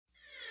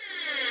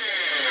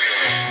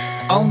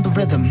On the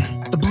Rhythm,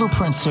 the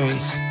Blueprint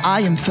series.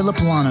 I am Philip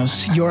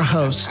Lanos, your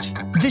host.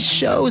 This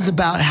show is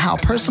about how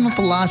personal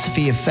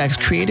philosophy affects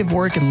creative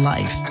work and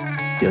life.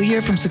 You'll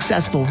hear from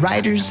successful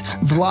writers,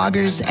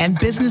 vloggers, and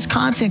business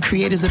content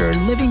creators that are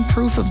living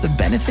proof of the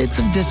benefits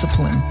of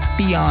discipline.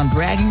 Beyond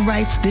bragging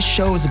rights, this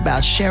show is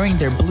about sharing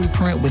their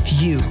blueprint with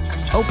you.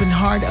 Open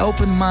heart,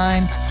 open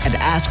mind, and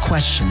ask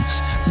questions.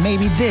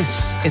 Maybe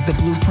this is the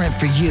blueprint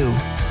for you.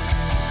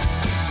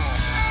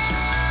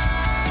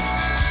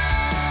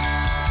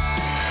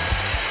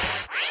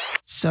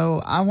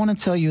 So I want to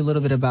tell you a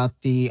little bit about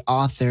the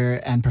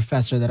author and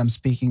professor that I'm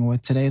speaking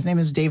with today. His name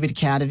is David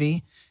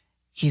Kadavy.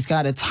 He's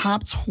got a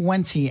top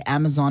 20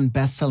 Amazon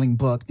best-selling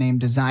book named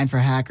Design for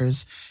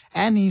Hackers,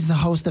 and he's the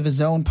host of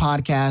his own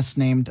podcast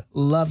named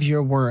Love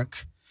Your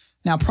Work.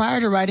 Now, prior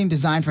to writing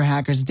Design for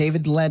Hackers,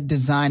 David led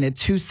design at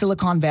 2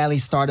 Silicon Valley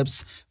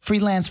startups,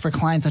 freelanced for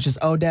clients such as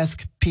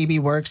Odesk,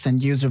 PBWorks, and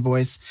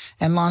UserVoice,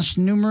 and launched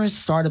numerous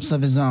startups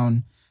of his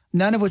own,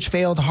 none of which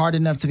failed hard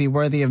enough to be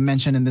worthy of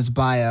mention in this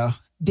bio.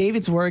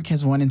 David's work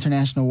has won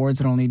international awards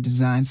that only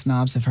design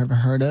snobs have ever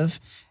heard of,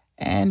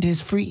 and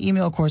his free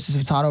email courses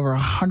have taught over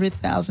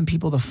 100,000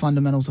 people the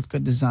fundamentals of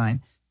good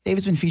design.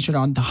 David's been featured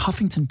on The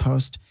Huffington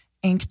Post,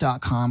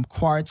 Inc.com,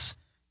 Quartz,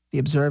 The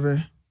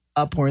Observer,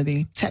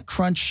 Upworthy,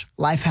 TechCrunch,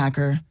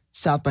 Lifehacker,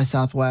 South by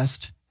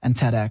Southwest, and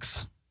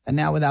TEDx. And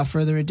now, without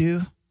further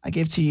ado, I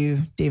give to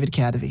you David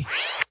Kadavy.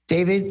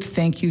 David,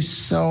 thank you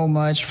so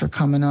much for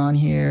coming on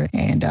here.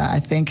 And I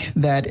think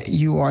that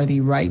you are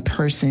the right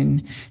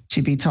person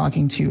to be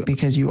talking to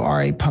because you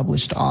are a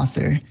published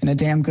author and a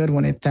damn good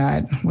one at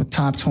that, with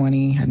top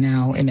 20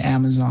 now in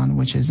Amazon,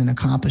 which is an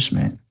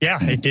accomplishment. Yeah,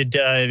 it did.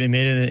 It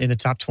made it in the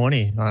top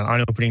 20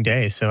 on opening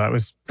day. So that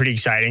was pretty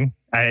exciting.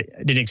 I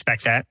didn't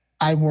expect that.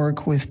 I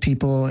work with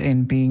people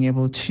in being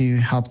able to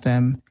help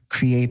them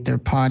create their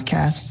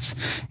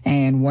podcasts.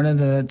 And one of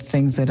the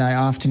things that I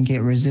often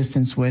get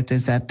resistance with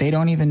is that they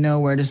don't even know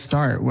where to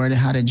start,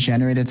 how to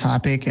generate a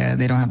topic.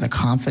 They don't have the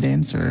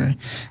confidence or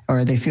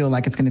they feel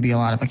like it's going to be a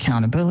lot of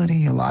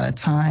accountability, a lot of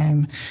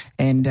time.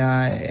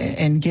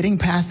 And getting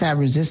past that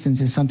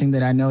resistance is something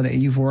that I know that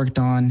you've worked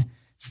on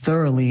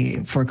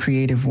thoroughly for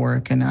creative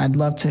work. And I'd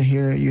love to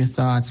hear your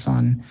thoughts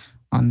on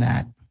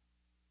that.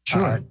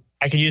 Sure.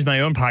 I can use my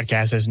own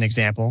podcast as an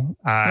example.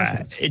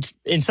 It's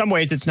in some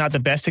ways, it's not the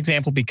best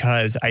example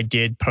because I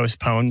did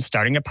postpone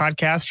starting a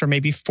podcast for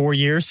maybe 4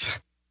 years.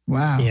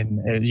 Wow.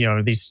 And,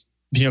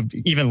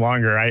 even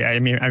longer. I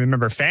mean, I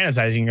remember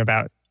fantasizing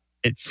about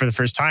it for the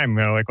first time,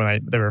 like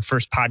when there were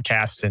first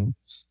podcasts in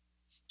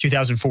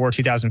 2004,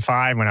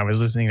 2005, when I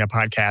was listening to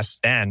podcasts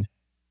then,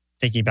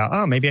 thinking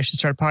about, maybe I should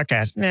start a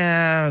podcast.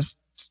 Nah, it's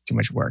too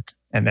much work.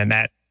 And then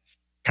that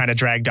kind of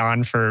dragged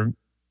on for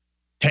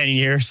 10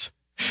 years.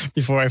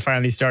 Before I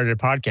finally started a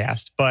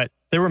podcast. But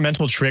there were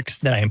mental tricks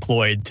that I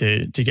employed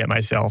to get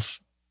myself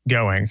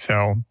going.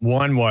 So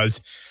one was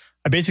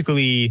I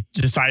basically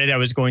decided I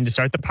was going to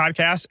start the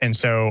podcast. And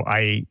so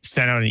I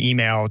sent out an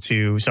email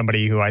to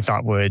somebody who I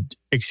thought would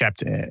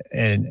accept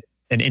an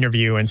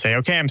interview and say,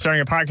 okay, I'm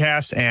starting a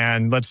podcast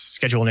and let's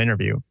schedule an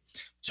interview.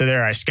 So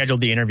there I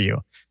scheduled the interview.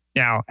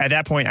 Now, at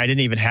that point, I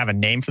didn't even have a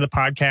name for the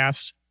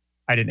podcast.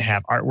 I didn't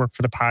have artwork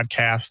for the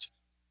podcast.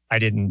 I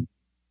didn't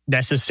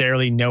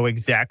necessarily know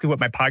exactly what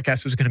my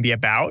podcast was going to be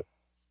about.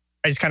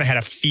 I just kind of had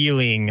a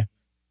feeling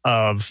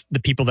of the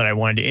people that I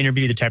wanted to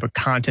interview, the type of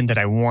content that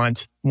I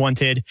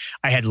wanted.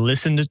 I had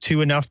listened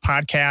to enough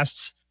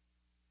podcasts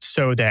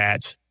so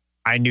that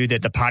I knew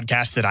that the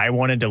podcast that I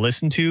wanted to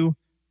listen to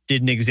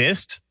didn't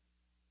exist.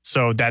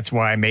 So that's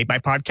why I made my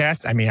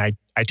podcast. I mean,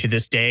 I to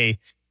this day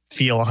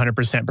feel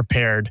 100%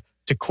 prepared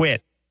to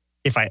quit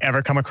if I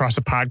ever come across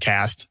a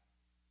podcast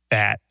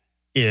that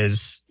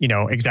is,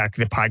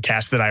 exactly the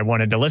podcast that I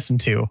wanted to listen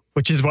to,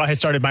 which is why I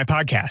started my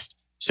podcast.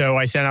 So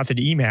I sent out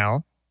the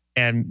email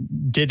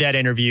and did that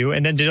interview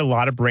and then did a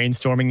lot of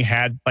brainstorming,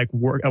 had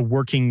a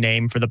working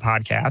name for the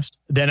podcast.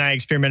 Then I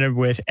experimented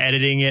with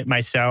editing it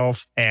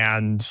myself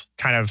and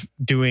kind of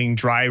doing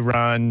dry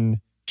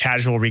run,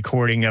 casual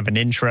recording of an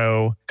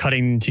intro,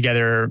 cutting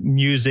together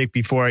music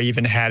before I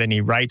even had any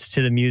rights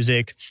to the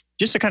music,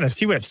 just to kind of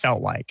see what it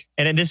felt like.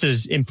 And then this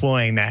is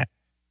employing that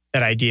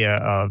idea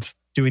of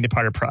doing the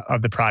part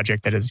of the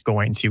project that is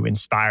going to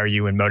inspire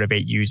you and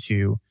motivate you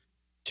to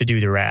do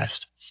the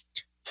rest.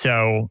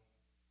 So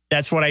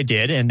that's what I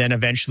did. And then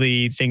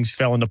eventually things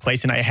fell into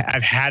place. And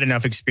I've had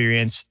enough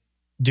experience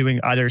doing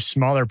other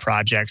smaller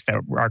projects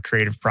that are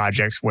creative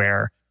projects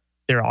where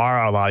there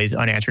are a lot of these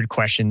unanswered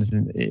questions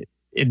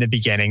in the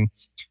beginning.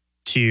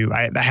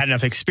 I had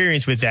enough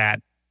experience with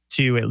that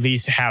to at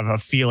least have a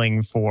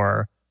feeling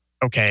for,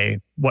 okay,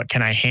 what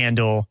can I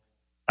handle?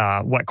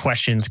 What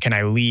questions can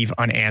I leave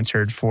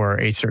unanswered for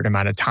a certain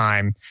amount of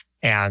time,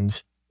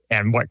 and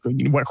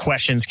what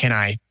questions can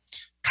I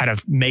kind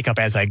of make up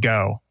as I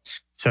go?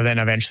 So then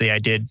eventually I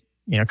did,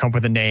 come up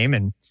with a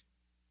name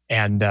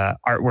and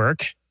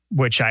artwork,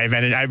 which I've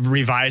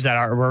revised that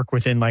artwork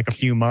within like a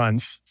few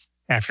months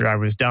after I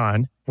was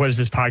done. What is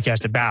this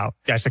podcast about?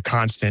 That's a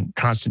constant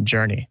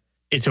journey.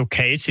 it's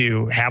okay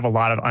to have a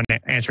lot of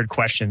unanswered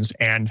questions.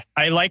 And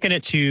I liken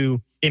it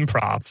to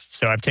improv.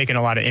 So I've taken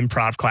a lot of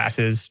improv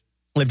classes,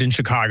 lived in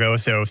Chicago.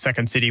 So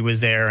Second City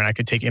was there, and I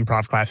could take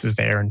improv classes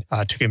there, and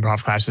took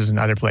improv classes in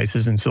other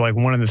places. And so like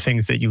one of the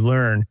things that you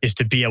learn is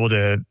to be able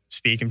to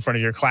speak in front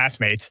of your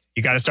classmates.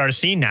 You got to start a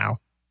scene now,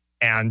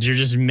 and you're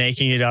just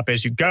making it up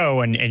as you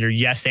go, and you're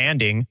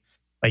yes-anding.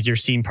 Like your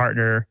scene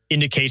partner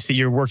indicates that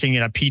you're working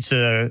in a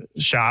pizza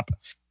shop.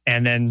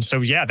 And then,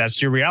 so yeah,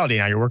 that's your reality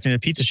now. You're working in a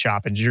pizza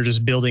shop and you're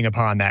just building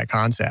upon that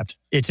concept.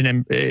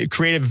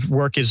 Creative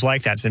work is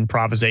like that. It's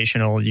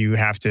improvisational. You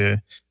have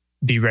to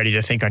be ready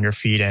to think on your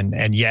feet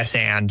and yes,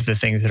 and the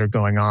things that are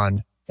going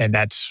on. And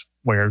that's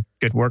where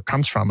good work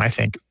comes from, I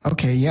think.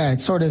 Okay, yeah,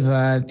 it's sort of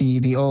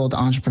the old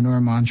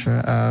entrepreneur mantra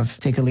of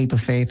take a leap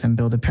of faith and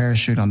build a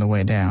parachute on the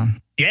way down.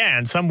 Yeah,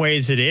 in some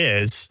ways it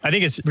is. I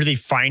think it's really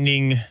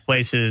finding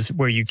places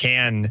where you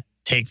can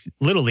take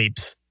little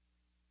leaps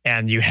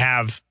and you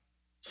have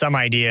some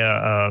idea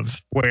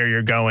of where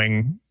you're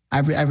going. I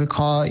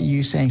recall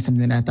you saying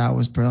something that I thought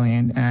was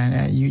brilliant.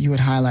 And you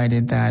had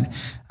highlighted that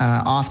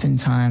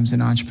oftentimes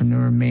an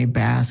entrepreneur may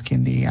bask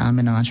in the I'm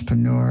an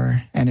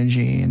entrepreneur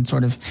energy and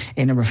sort of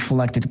in a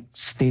reflected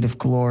state of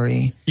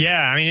glory.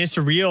 Yeah, I mean, it's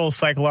a real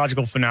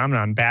psychological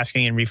phenomenon,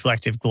 basking in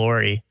reflective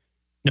glory.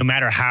 No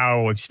matter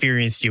how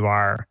experienced you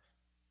are,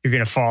 you're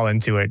going to fall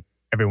into it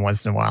every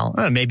once in a while.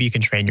 Maybe you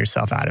can train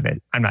yourself out of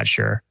it. I'm not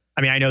sure.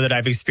 I mean, I know that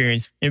I've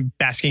experienced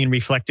basking in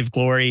reflective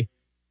glory.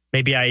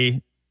 Maybe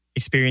I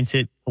experience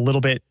it a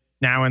little bit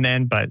now and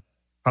then, but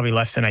probably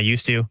less than I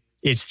used to.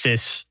 It's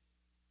this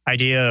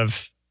idea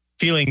of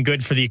feeling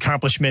good for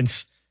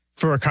accomplishments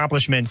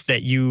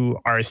that you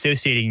are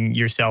associating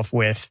yourself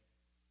with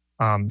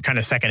kind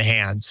of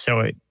secondhand.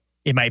 So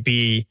it might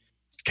be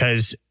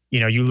because,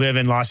 you live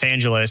in Los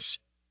Angeles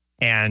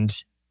and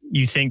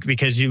you think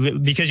because you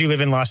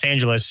live in Los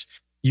Angeles,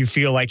 you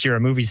feel like you're a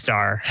movie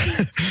star.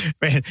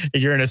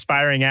 You're an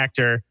aspiring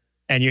actor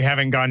and you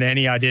haven't gone to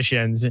any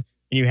auditions and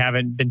you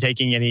haven't been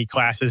taking any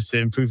classes to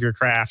improve your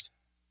craft.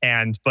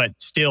 But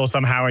still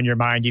somehow in your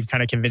mind, you've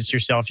kind of convinced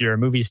yourself you're a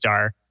movie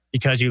star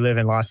because you live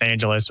in Los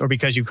Angeles or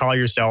because you call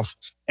yourself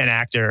an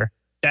actor.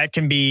 That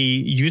can be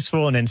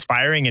useful and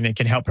inspiring and it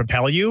can help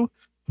propel you.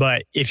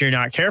 But if you're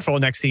not careful,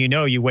 next thing you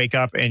know, you wake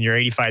up and you're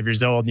 85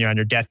 years old and you're on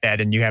your deathbed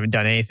and you haven't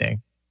done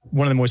anything.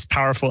 One of the most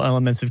powerful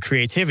elements of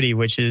creativity,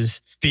 which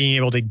is being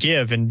able to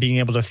give and being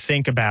able to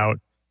think about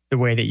the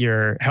way that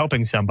you're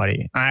helping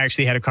somebody. I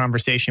actually had a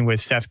conversation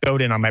with Seth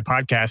Godin on my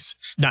podcast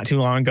not too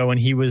long ago, and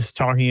he was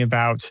talking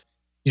about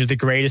the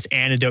greatest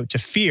antidote to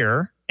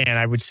fear, and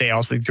I would say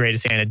also the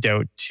greatest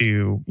antidote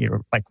to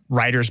like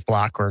writer's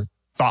block or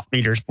thought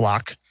leader's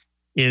block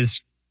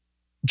is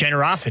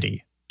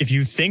generosity. If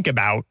you think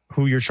about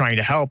who you're trying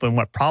to help and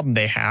what problem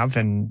they have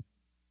and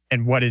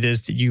what it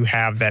is that you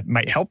have that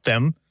might help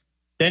them,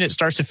 then it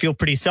starts to feel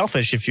pretty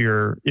selfish if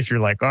you're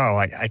like, oh,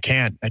 I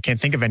can't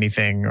think of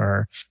anything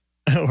or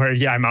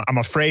yeah, I'm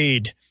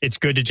afraid. It's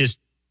good to just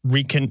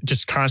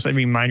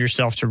constantly remind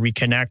yourself to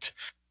reconnect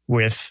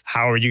with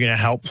how are you going to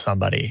help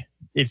somebody.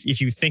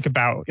 If you think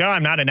about,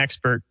 I'm not an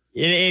expert,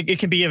 it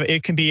can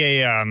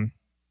be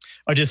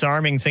a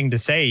disarming thing to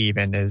say.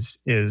 Even is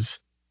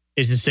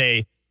to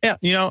say, yeah,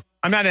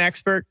 I'm not an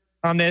expert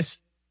on this,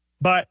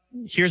 but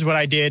here's what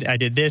I did. I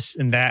did this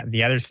and that and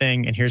the other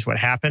thing, and here's what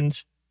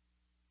happened.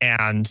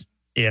 And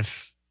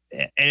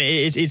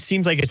it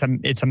seems like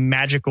it's a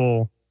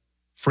magical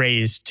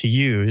phrase to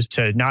use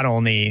to not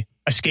only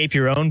escape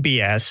your own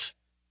BS,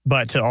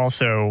 but to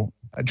also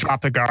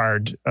drop the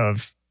guard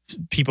of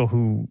people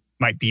who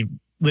might be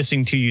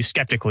listening to you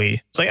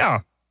skeptically. It's like, oh,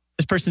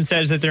 this person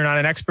says that they're not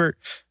an expert.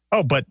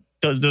 Oh, but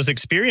those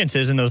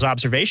experiences and those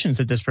observations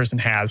that this person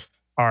has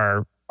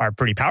are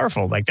pretty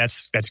powerful. Like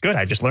that's good.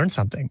 I just learned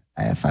something.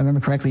 If I remember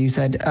correctly, you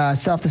said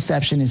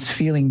self-deception is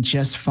feeling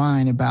just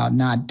fine about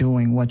not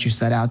doing what you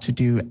set out to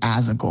do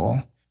as a goal.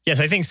 Yes,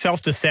 I think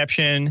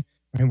self-deception,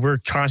 we're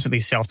constantly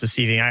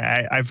self-deceiving.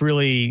 I've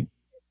really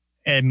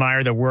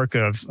admired the work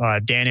of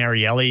Dan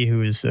Ariely,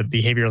 who is a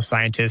behavioral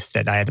scientist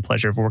that I had the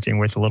pleasure of working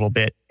with a little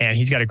bit. And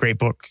he's got a great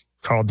book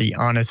called The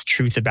Honest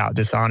Truth About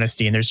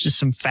Dishonesty. And there's just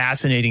some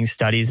fascinating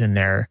studies in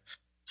there,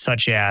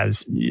 such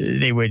as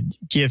they would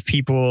give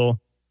people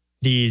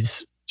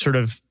these sort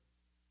of,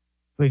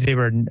 they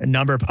were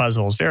number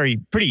puzzles,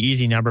 pretty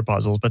easy number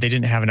puzzles, but they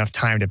didn't have enough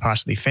time to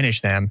possibly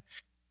finish them.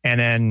 And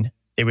then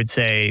they would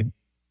say,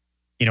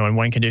 in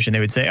one condition, they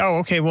would say, oh,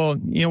 okay, well,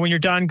 when you're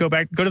done, go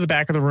to the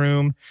back of the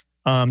room,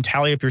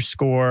 tally up your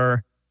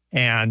score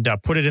and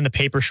put it in the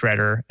paper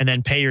shredder and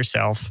then pay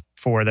yourself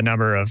for the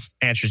number of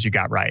answers you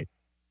got right.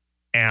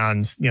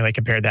 And, they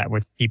compared that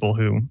with people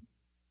who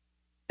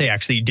they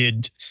actually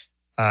did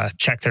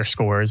check their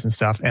scores and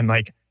stuff. And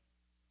like,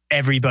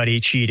 everybody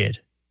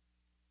cheated,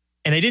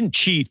 and they didn't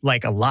cheat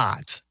like a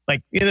lot.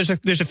 Like there's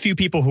a few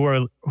people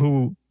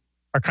who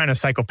are kind of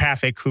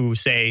psychopathic who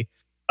say,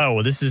 oh,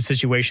 well, this is a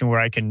situation where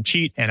I can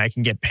cheat and I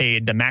can get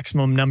paid the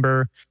maximum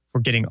number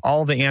for getting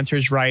all the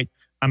answers right.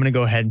 I'm going to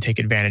go ahead and take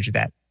advantage of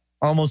that.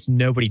 Almost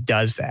nobody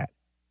does that.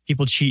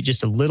 People cheat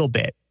just a little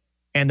bit.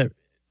 And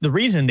the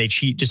reason they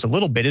cheat just a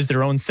little bit is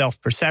their own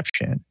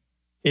self-perception,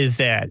 is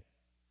that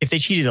if they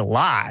cheated a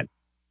lot,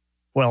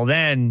 well,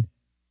 then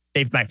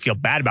they might feel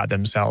bad about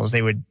themselves.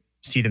 They would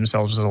see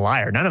themselves as a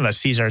liar. None of us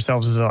sees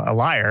ourselves as a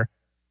liar.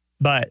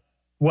 But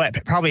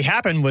what probably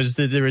happened was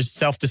that there was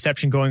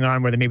self-deception going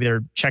on where maybe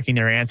they're checking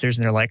their answers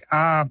and they're like,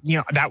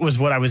 that was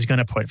what I was going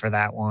to put for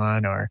that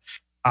one. Or,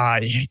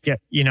 I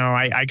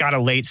got a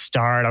late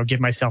start. I'll give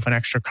myself an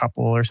extra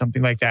couple or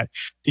something like that.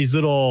 These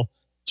little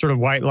sort of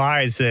white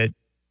lies that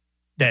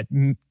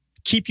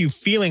keep you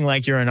feeling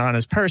like you're an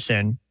honest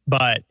person,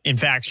 but in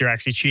fact, you're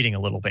actually cheating a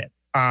little bit,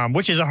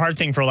 which is a hard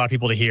thing for a lot of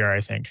people to hear, I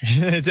think.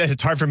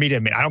 It's hard for me to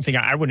admit. I don't think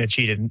I wouldn't have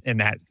cheated in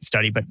that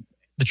study, but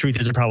the truth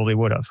is I probably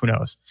would have. Who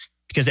knows?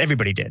 Because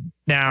everybody did.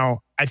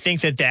 Now, I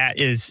think that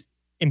is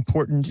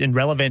important and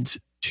relevant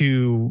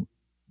to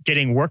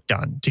getting work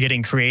done, to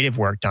getting creative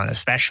work done,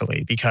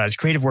 especially because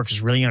creative work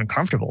is really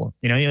uncomfortable.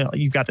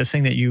 You've got this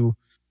thing that you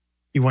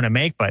want to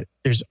make, but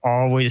there's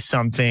always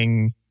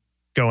something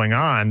going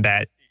on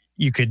that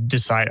you could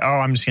decide,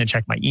 I'm just going to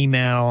check my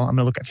email. I'm going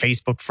to look at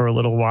Facebook for a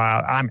little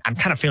while. I'm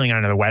kind of feeling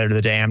under the weather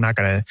today. I'm not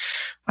going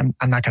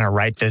to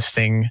write this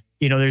thing.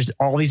 There's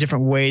all these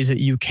different ways that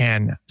you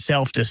can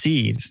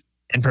self-deceive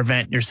and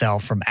prevent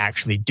yourself from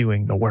actually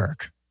doing the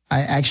work.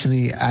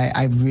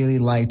 I really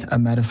liked a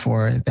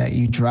metaphor that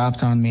you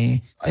dropped on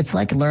me. It's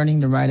like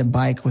learning to ride a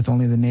bike with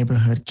only the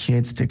neighborhood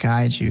kids to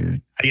guide you.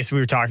 I guess we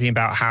were talking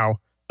about how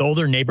the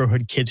older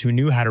neighborhood kids who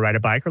knew how to ride a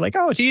bike were like,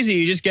 it's easy.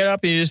 You just get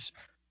up and you just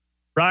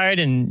ride.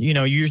 And,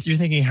 you're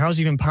thinking, how's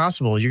it even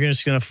possible? You're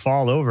just going to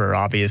fall over,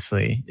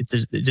 obviously. It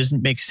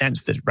doesn't make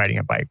sense that riding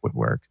a bike would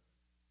work.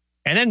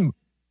 And then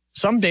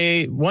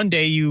one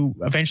day you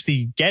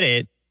eventually get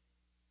it.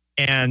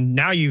 And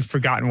now you've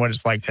forgotten what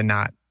it's like to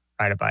not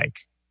ride a bike.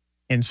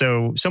 And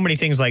so many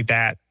things like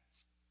that,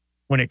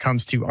 when it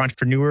comes to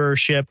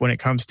entrepreneurship, when it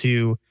comes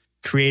to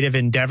creative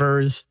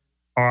endeavors,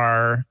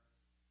 are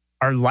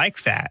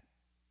like that.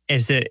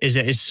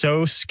 It's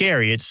so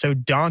scary. It's so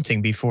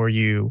daunting before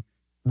you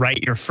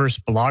write your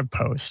first blog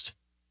post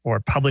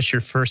or publish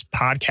your first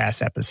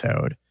podcast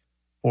episode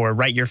or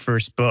write your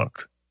first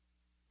book.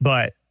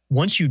 But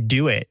once you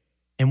do it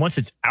and once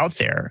it's out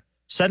there,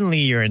 suddenly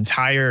your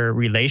entire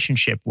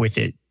relationship with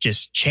it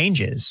just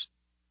changes.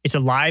 It's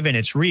alive and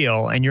it's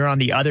real, and you're on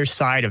the other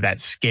side of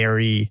that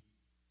scary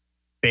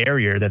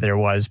barrier that there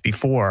was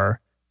before.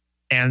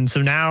 And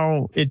so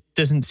now it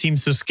doesn't seem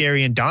so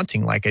scary and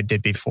daunting like it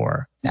did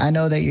before. I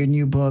know that your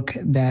new book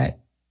that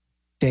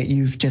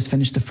you've just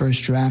finished the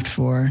first draft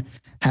for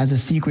has a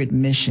secret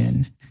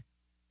mission.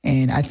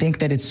 And I think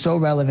that it's so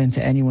relevant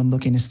to anyone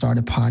looking to start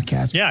a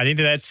podcast. Yeah, I think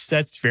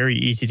that's very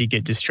easy to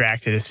get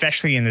distracted,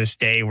 especially in this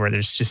day where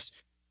there's just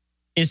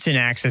instant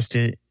access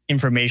to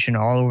information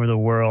all over the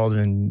world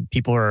and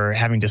people are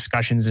having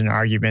discussions and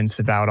arguments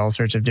about all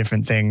sorts of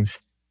different things.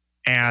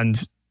 And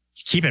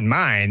keep in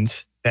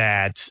mind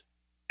that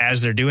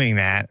as they're doing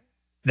that,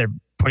 they're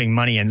putting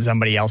money in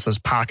somebody else's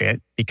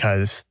pocket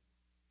because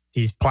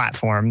these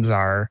platforms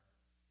are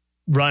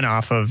run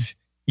off of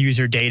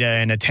user data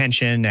and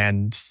attention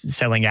and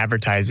selling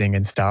advertising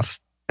and stuff.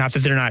 Not that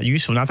they're not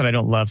useful, not that I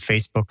don't love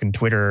Facebook and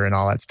Twitter and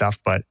all that stuff,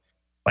 but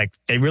like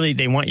they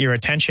want your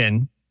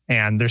attention.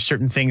 And there's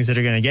certain things that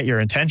are going to get your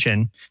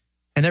attention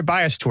and they're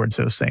biased towards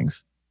those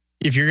things.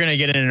 If you're going to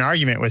get in an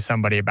argument with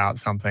somebody about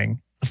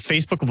something,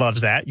 Facebook loves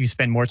that. You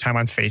spend more time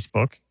on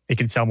Facebook. They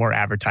can sell more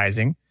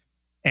advertising.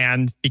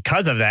 And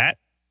because of that,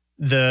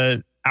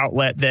 the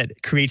outlet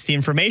that creates the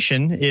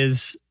information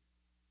is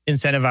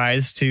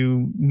incentivized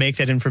to make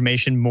that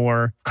information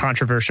more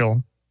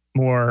controversial,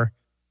 more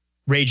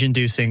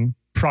rage-inducing,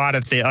 prod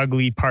at the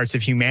ugly parts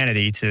of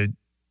humanity to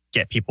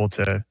get people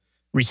to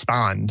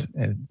respond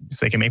and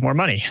so they can make more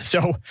money.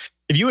 So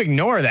if you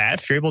ignore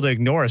that, if you're able to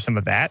ignore some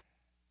of that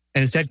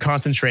and instead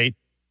concentrate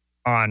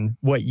on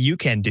what you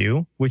can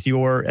do with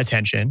your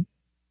attention,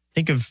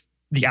 think of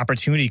the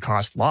opportunity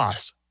cost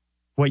lost,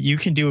 what you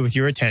can do with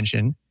your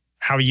attention,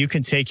 how you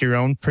can take your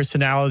own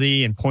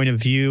personality and point of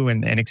view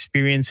and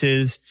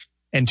experiences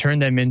and turn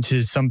them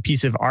into some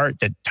piece of art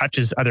that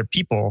touches other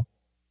people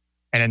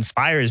and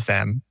inspires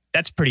them.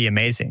 That's pretty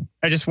amazing.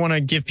 I just want to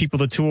give people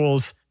the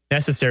tools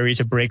necessary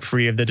to break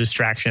free of the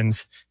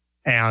distractions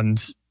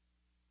and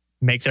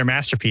make their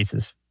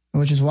masterpieces.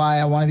 Which is why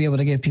I want to be able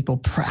to give people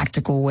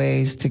practical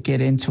ways to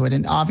get into it.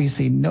 And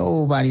obviously,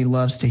 nobody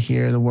loves to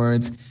hear the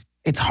words,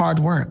 it's hard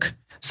work.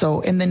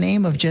 So in the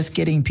name of just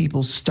getting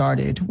people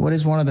started, what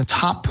is one of the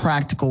top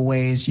practical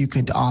ways you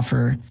could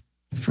offer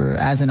for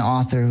as an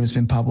author who's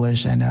been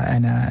published and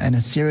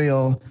a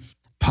serial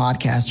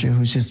podcaster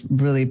who's just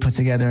really put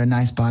together a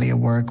nice body of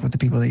work with the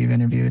people that you've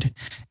interviewed?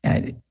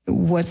 And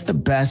what's the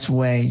best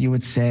way you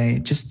would say,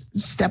 just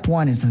step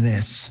one is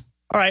this?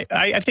 All right.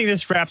 I think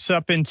this wraps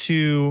up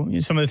into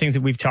some of the things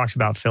that we've talked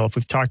about, Philip.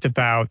 We've talked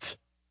about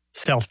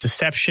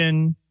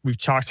self-deception.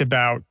 We've talked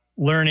about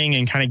learning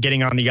and kind of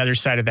getting on the other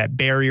side of that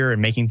barrier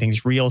and making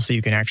things real so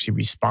you can actually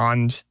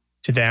respond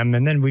to them.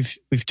 And then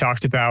we've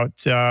talked about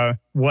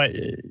what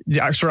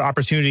the sort of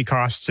opportunity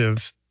costs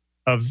of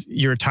of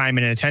your time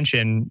and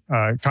attention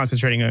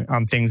concentrating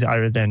on things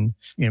other than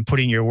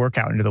putting your work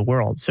out into the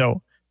world.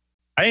 So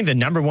I think the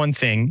number one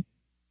thing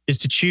is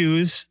to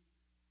choose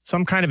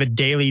some kind of a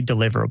daily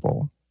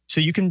deliverable. So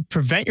you can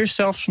prevent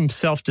yourself from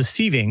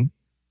self-deceiving.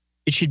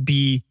 It should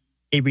be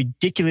a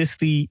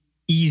ridiculously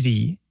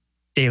easy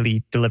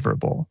daily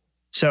deliverable.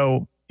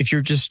 So if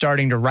you're just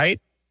starting to write,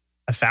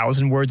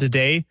 1,000 words a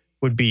day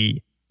would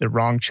be the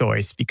wrong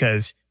choice,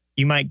 because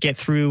you might get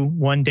through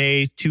 1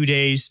 day, 2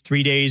 days,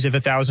 3 days of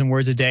 1,000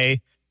 words a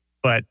day.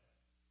 But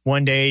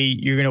one day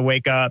you're going to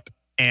wake up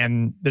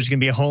and there's going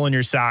to be a hole in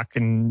your sock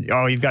and,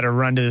 you've got to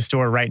run to the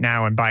store right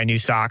now and buy new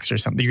socks or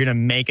something. You're going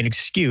to make an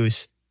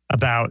excuse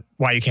about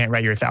why you can't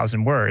write your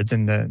 1,000 words.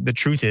 And the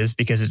truth is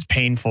because it's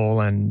painful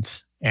and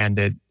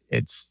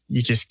it's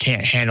you just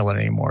can't handle it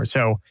anymore.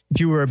 So if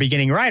you were a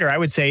beginning writer, I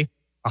would say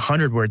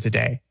 100 words a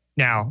day.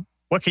 Now,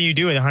 what can you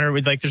do with 100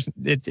 words? Like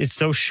it's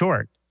so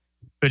short,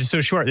 but it's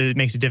so short that it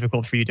makes it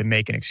difficult for you to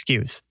make an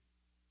excuse.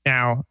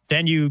 Now,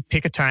 then you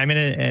pick a time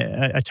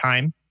and a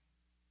time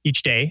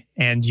each day,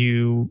 and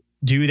you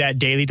do that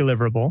daily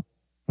deliverable.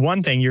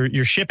 One thing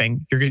you're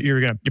shipping,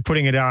 you're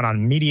putting it out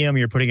on Medium,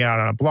 you're putting it out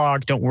on a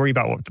blog. Don't worry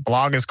about what the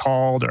blog is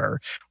called or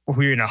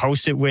who you're going to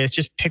host it with.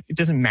 Just pick. It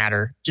doesn't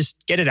matter. Just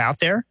get it out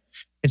there.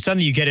 And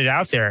suddenly you get it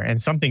out there, and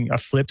a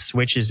flip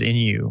switches in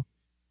you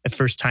the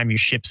first time you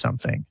ship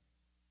something.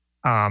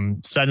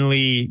 Suddenly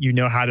you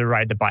know how to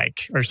ride the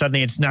bike, or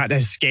suddenly it's not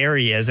as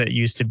scary as it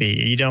used to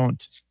be.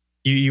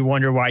 You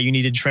wonder why you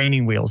needed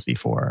training wheels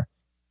before.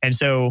 And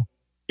so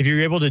if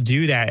you're able to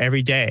do that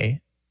every day,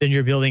 then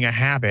you're building a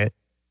habit.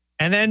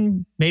 And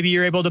then maybe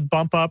you're able to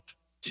bump up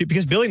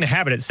because building the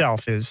habit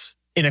itself is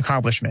an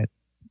accomplishment.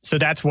 So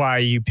that's why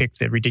you pick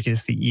the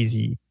ridiculously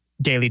easy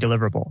daily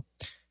deliverable.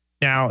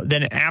 Now,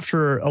 then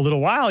after a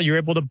little while, you're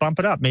able to bump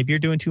it up. Maybe you're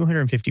doing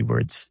 250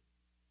 words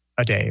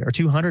a day or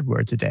 200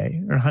 words a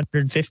day or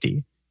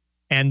 150.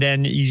 And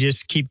then you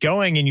just keep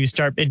going and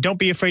and don't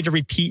be afraid to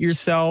repeat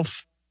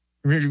yourself.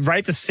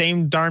 Write the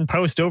same darn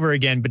post over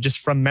again, but just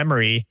from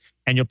memory,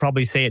 and you'll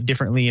probably say it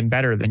differently and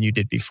better than you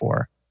did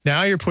before.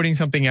 Now you're putting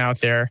something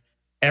out there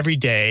every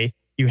day.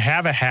 You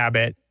have a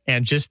habit,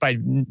 and just by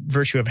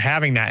virtue of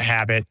having that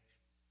habit,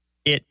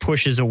 it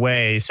pushes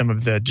away some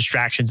of the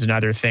distractions and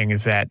other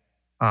things that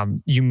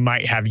you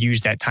might have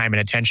used that time and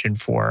attention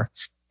for.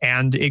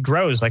 And it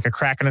grows like a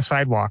crack in a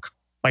sidewalk,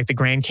 like the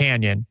Grand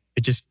Canyon.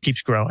 It just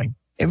keeps growing.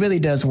 It really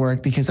does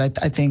work, because I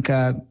think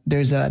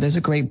there's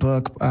a great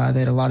book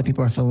that a lot of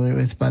people are familiar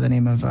with by the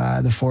name of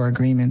The 4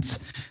 Agreements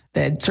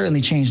that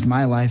certainly changed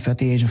my life at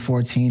the age of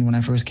 14 when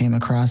I first came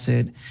across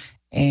it.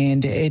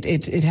 And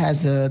it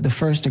has the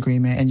first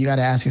agreement, and you got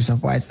to ask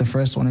yourself why it's the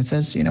first one. It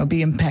says,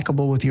 be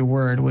impeccable with your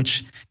word,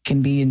 which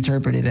can be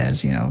interpreted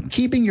as,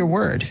 keeping your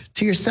word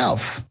to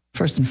yourself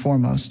first and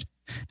foremost.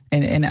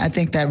 And I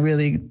think that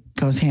really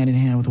goes hand in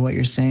hand with what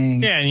you're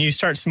saying. Yeah, and you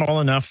start small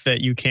enough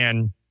that you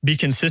can be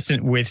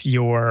consistent with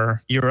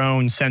your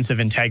own sense of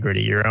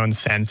integrity, your own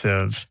sense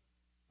of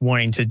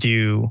wanting to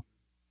do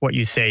what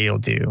you say you'll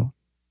do.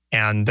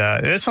 And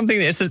that's something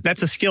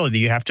that's a skill that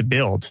you have to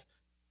build.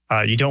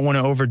 You don't want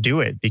to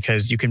overdo it,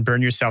 because you can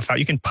burn yourself out.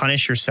 You can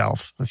punish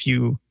yourself if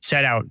you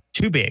set out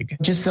too big.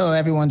 Just so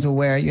everyone's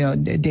aware,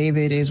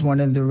 David is one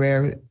of the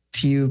rare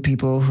few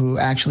people who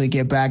actually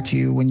get back to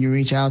you when you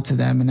reach out to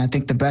them. And I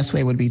think the best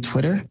way would be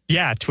Twitter.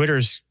 Yeah,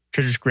 Twitter's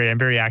great. I'm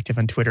very active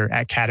on Twitter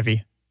at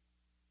Kadavy,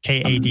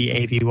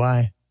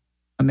 Kadavy.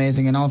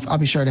 Amazing. And I'll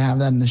be sure to have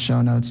that in the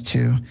show notes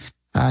too.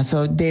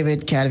 So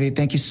David Kadavy,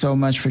 thank you so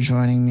much for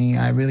joining me.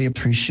 I really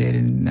appreciate it.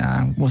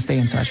 And we'll stay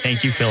in touch.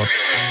 Thank you, Philip.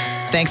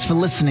 Thanks for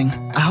listening.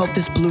 I hope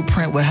this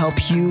blueprint will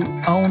help you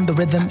own the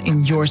rhythm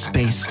in your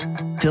space.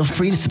 Feel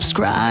free to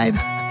subscribe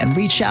and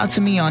reach out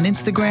to me on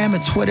Instagram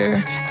and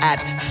Twitter at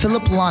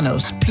Philip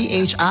Llanos,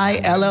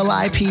 PhillipLanos.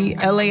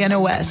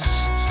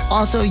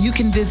 Also, you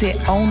can visit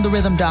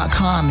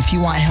OwnTheRhythm.com if you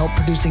want help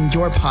producing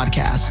your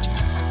podcast.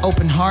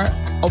 Open heart,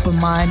 open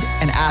mind,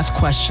 and ask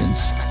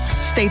questions.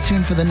 Stay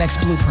tuned for the next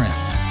blueprint.